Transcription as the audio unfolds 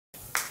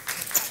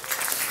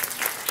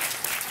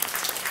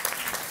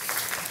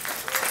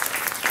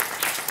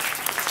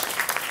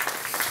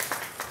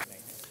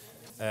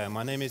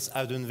My name is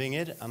Audun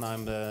Winger, and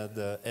I'm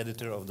the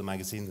editor of the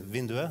magazine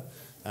Vinduet.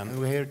 And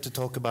we're here to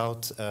talk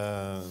about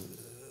a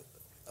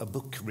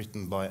book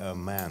written by a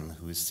man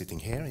who is sitting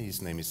here. His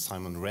name is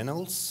Simon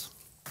Reynolds.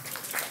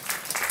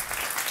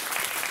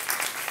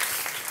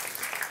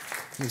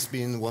 He's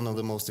been one of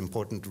the most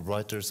important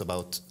writers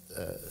about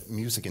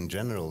music in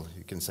general,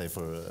 you can say,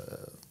 for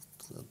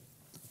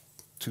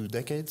 2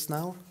 decades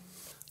now.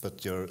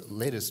 But your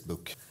latest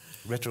book,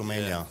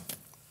 Retromania,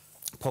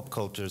 Pop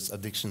Culture's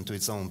Addiction to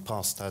Its Own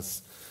Past,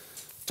 has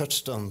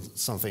touched on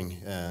something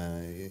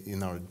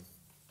in our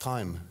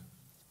time.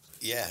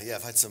 Yeah,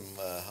 I've had some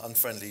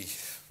unfriendly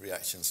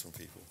reactions from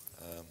people.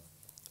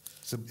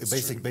 So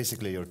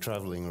basically you're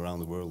traveling around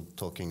the world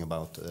talking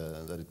about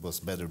that it was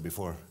better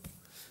before.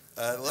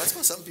 Well, that's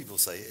what some people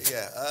say.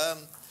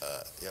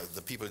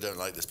 The people who don't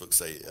like this book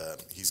say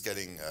he's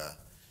getting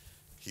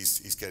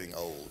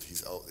old.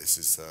 He's old. This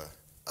is.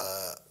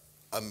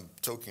 I'm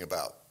talking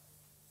about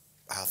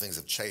how things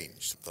have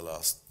changed the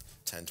last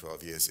 10,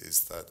 12 years.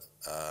 Is that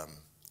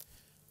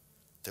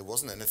there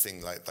wasn't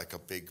anything like a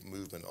big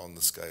movement on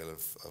the scale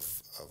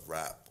of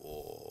rap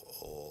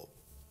or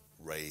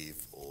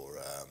rave or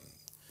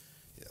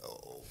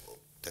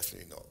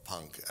definitely not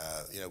punk.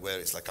 Where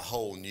it's like a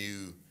whole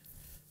new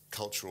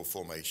cultural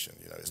formation.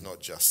 It's not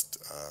just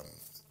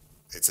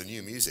it's a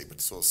new music, but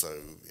it's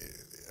also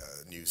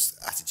new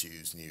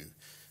attitudes, new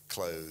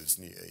clothes,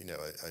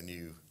 a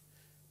new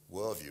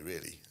worldview,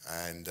 really.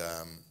 And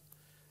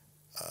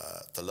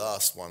the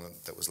last one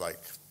that was like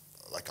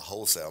a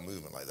wholesale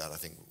movement like that, I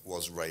think,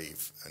 was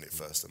rave, and it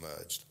first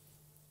emerged.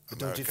 But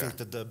don't you think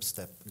the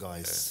dubstep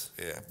guys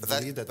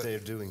believe that they're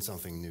doing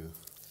something new?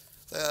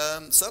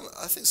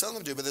 I think some of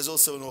them do, but there's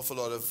also an awful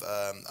lot of.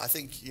 I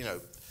think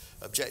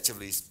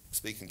objectively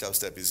speaking,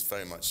 dubstep is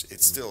very much.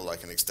 It's still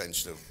like an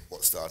extension of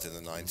what started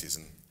in the '90s,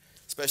 and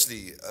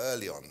especially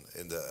early on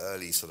in the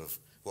early sort of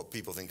what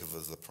people think of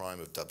as the prime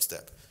of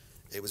dubstep.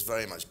 It was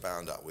very much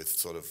bound up with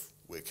sort of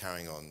we're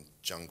carrying on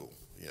jungle.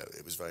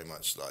 It was very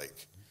much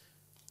like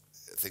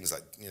things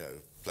like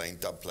playing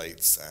dub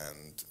plates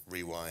and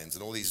rewinds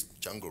and all these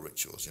jungle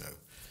rituals.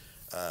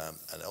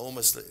 And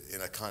almost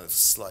in a kind of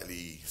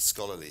slightly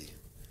scholarly,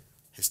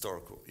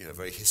 historical,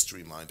 very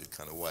history-minded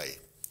kind of way.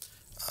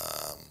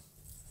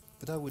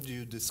 But how would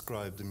you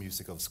describe the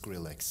music of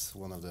Skrillex,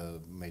 one of the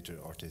major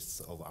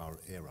artists of our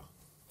era?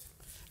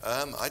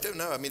 I don't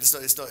know. I mean,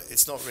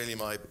 it's not really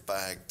my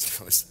bag, to be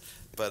honest.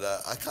 But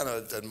I kind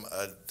of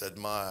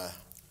admire.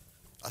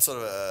 I sort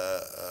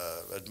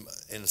of,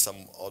 in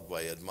some odd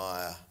way,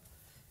 admire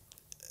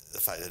the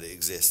fact that it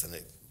exists and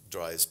it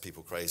drives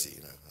people crazy.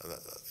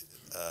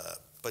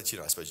 But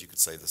I suppose you could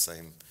say the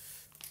same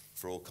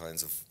for all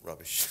kinds of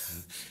rubbish.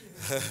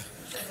 There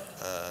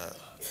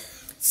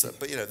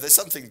is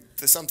something.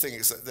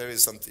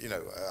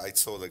 I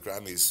saw the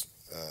Grammys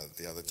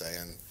the other day,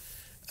 and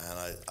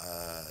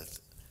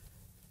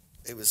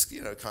it was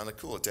kind of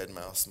cool.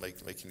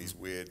 Deadmau5 making these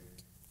weird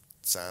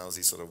sounds,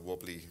 these sort of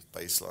wobbly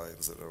bass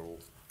lines that are all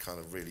kind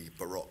of really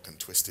baroque and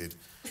twisted.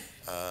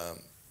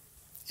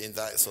 In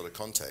that sort of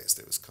context,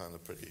 it was kind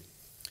of pretty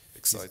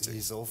exciting.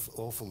 He's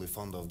awfully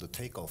fond of the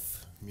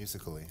takeoff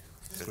musically,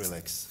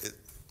 Skrillex.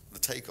 The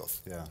takeoff?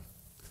 Yeah.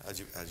 How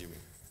do you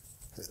mean?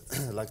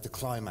 Like the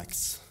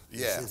climax.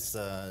 Yeah. It's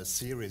a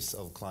series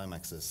of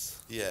climaxes.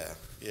 Yeah,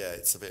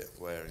 it's a bit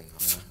wearing.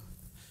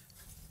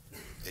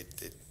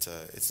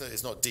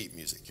 It's not deep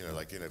music,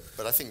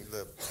 but I think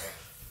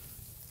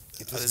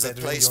it was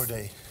better in your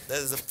day.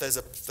 There's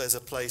a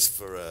place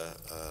for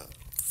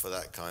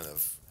that kind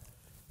of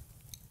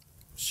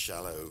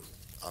shallow,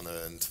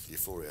 unearned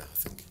euphoria. I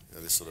think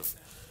this sort of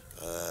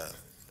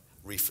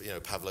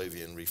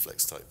Pavlovian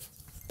reflex type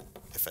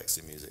effects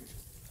in music.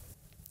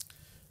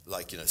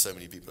 Like so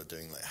many people are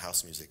doing like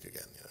house music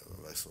again.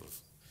 Sort of,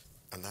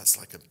 and that's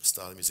like a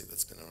style of music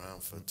that's been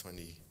around for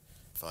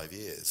 25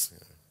 years.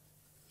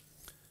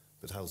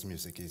 But house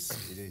music is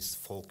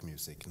folk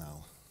music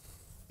now.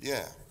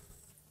 Yeah.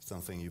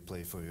 Something you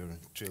play for your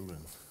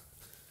children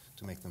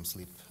to make them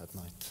sleep at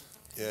night.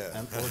 Yeah.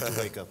 Or to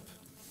wake up.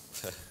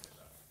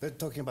 But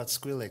talking about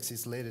Skrillex,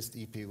 his latest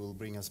EP will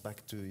bring us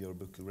back to your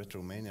book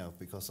Retromania,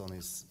 because on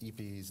his EP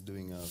he's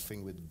doing a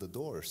thing with the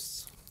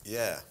Doors.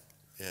 Yeah.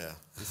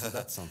 Isn't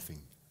that something?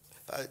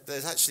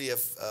 There's actually a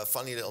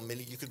funny little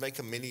mini. You could make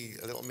a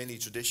little mini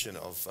tradition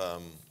of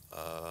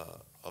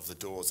the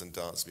Doors and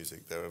dance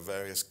music. There are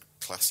various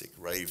classic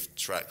rave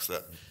tracks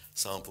that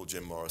sample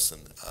Jim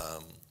Morrison.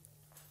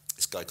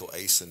 This guy called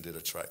Asen did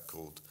a track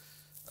called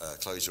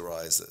Close Your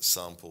Eyes that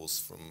samples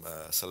from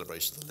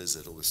Celebration of the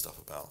Lizard, all this stuff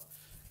about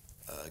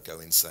go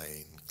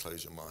insane,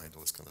 close your mind,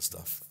 all this kind of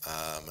stuff.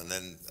 And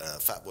then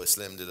Fatboy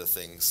Slim did a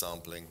thing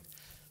sampling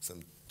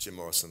some Jim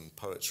Morrison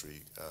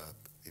poetry.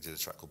 He did a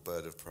track called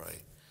Bird of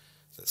Prey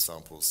that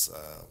samples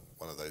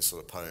one of those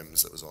sort of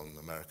poems that was on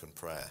American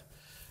Prayer.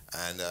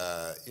 And,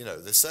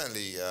 there's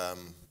certainly,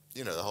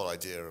 the whole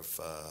idea of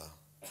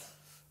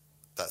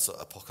that sort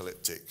of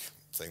apocalyptic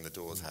thing the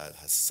Doors had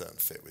has a certain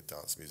fit with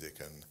dance music.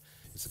 And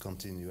it's a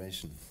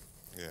continuation.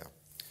 Yeah.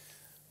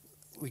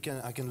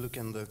 I can look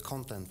in the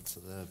content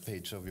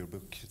page of your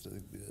book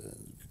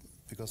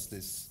because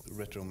this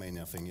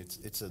Retromania thing,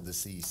 it's a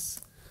disease.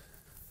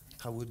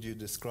 How would you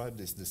describe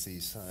this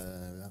disease?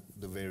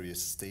 The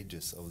various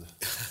stages of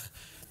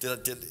the.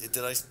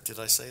 Did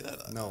I say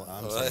that? No,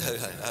 I'm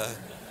saying.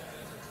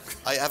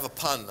 I have a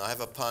pun. I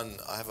have a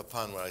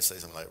pun where I say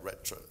something like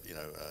retro.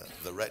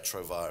 The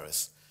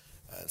retrovirus.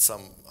 And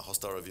some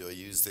hostile reviewer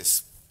used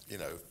this.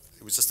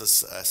 It was just a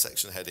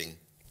section heading.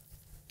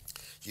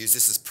 Use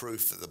this as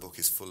proof that the book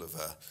is full of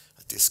a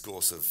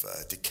discourse of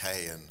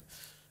decay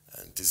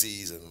and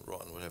disease and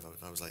rot and whatever.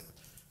 And I was like,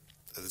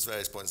 there's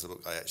various points in the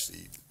book I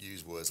actually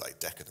use words like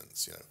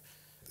decadence.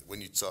 When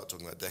you start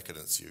talking about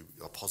decadence, you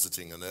are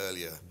positing an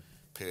earlier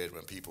period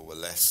when people were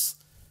less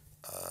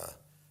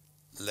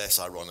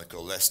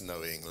ironical, less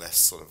knowing, less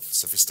sort of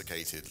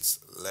sophisticated,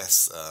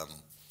 less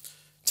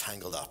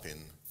tangled up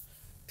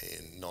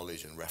in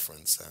knowledge and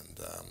reference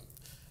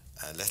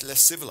and less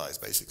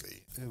civilized,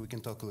 basically. We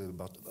can talk a little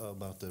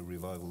about the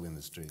revival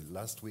industry.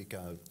 Last week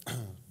I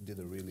did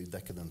a really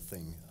decadent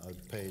thing. I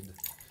paid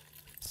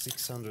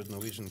 600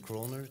 Norwegian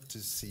kroner to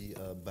see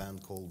a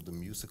band called The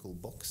Musical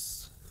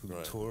Box, who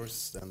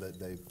tours, and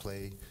they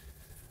play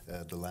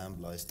The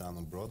Lamb Lies Down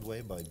on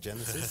Broadway by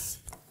Genesis.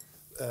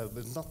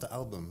 But not the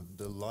album,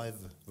 the live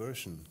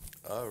version.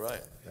 Oh,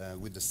 right.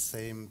 With the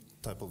same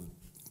type of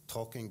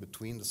talking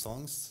between the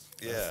songs.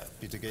 Yeah.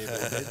 Peter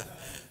Gabriel did.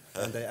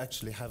 And they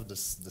actually have the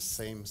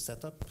same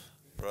setup.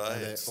 Right.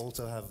 And they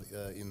also have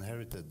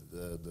inherited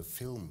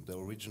the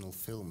original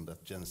film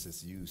that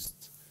Genesis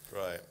used.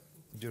 Right.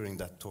 During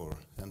that tour.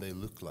 And they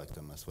look like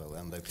them as well.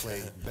 And they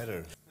play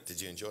better.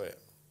 Did you enjoy it?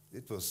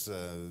 It was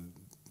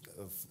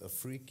a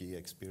freaky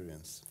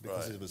experience.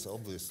 Because it was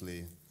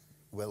obviously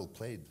well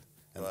played.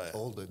 And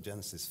all the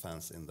Genesis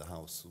fans in the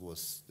house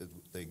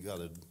they got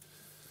a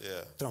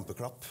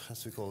trampeklapp,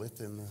 as we call it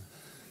in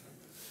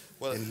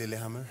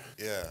Lillehammer.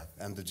 Yeah.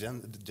 And the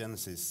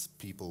Genesis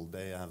people,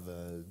 they have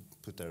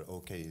put their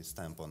OK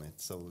stamp on it.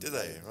 So did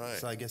they? Right.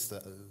 So I guess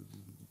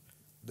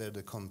they're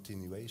the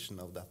continuation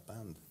of that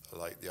band. I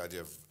like the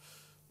idea of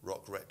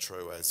rock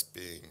retro as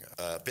being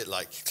a bit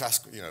like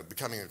classical,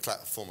 becoming a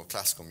form of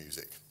classical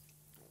music.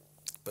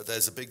 But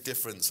there's a big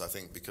difference, I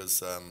think,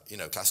 because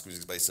classical music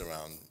is based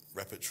around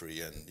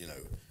repertory, and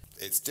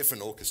it's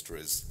different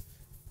orchestras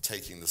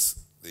taking the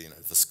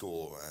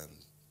score and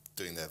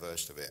doing their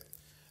version of it.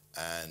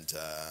 And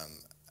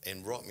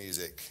in rock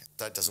music,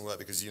 that doesn't work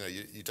because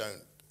you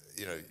don't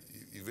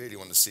you really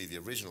want to see the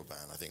original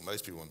band. I think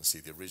most people want to see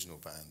the original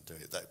band do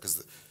it. That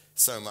because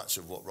so much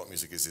of what rock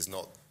music is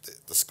not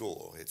the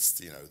score. It's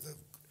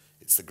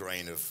it's the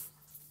grain of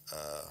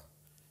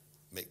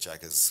Mick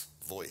Jagger's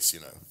voice,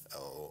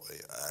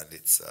 and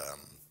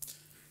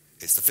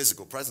it's the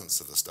physical presence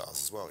of the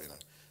stars as well,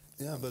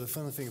 Yeah, but the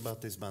funny thing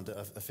about this band,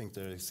 I think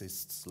there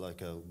exists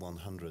like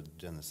 100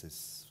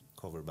 Genesis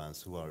cover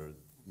bands who are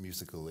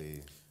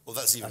musically. Well,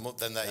 that's even more.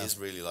 Then that is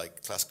really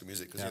like classical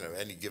music because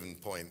any given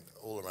point,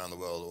 all around the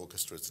world,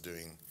 orchestras are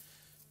doing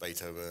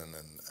Beethoven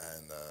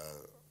and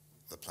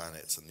the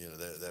planets, and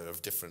there are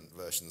different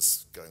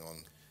versions going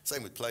on.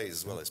 Same with plays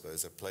as well, I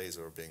suppose. Plays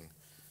are being,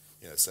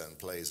 certain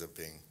plays are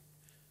being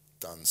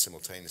done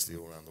simultaneously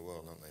all around the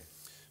world, aren't they?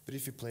 But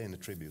if you play in a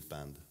tribute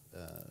band,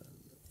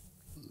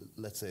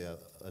 let's say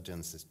a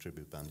Genesis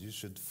tribute band, you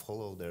should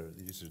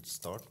you should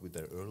start with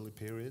their early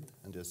period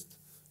and just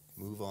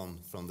move on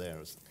from there.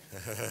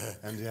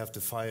 And you have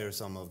to fire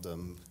some of the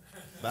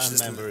band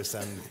members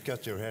and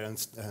cut your hair and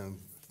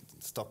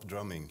stop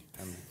drumming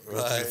and go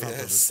to the front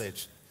of the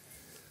stage.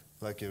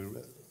 Like a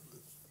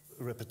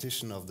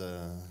repetition of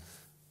the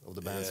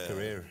band's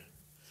career.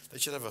 They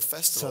should have a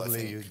festival.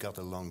 Suddenly you got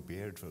a long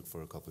beard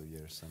for a couple of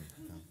years. And,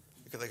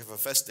 They could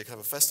have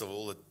a festival of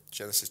all the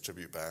Genesis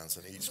tribute bands,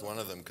 and each one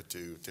of them could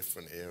do a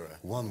different era.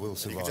 One will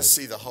survive. And you could just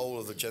see the whole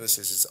of the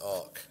Genesis'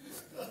 arc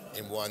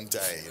in one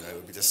day.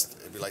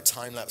 It'd be like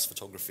time-lapse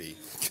photography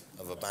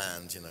of a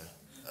band.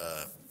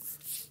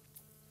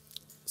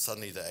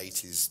 Suddenly the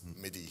 80s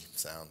MIDI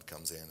sound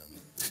comes in,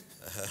 and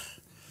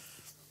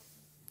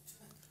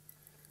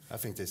I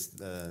think this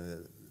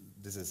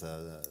is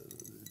a.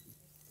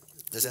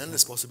 There's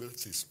endless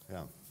possibilities.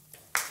 Yeah.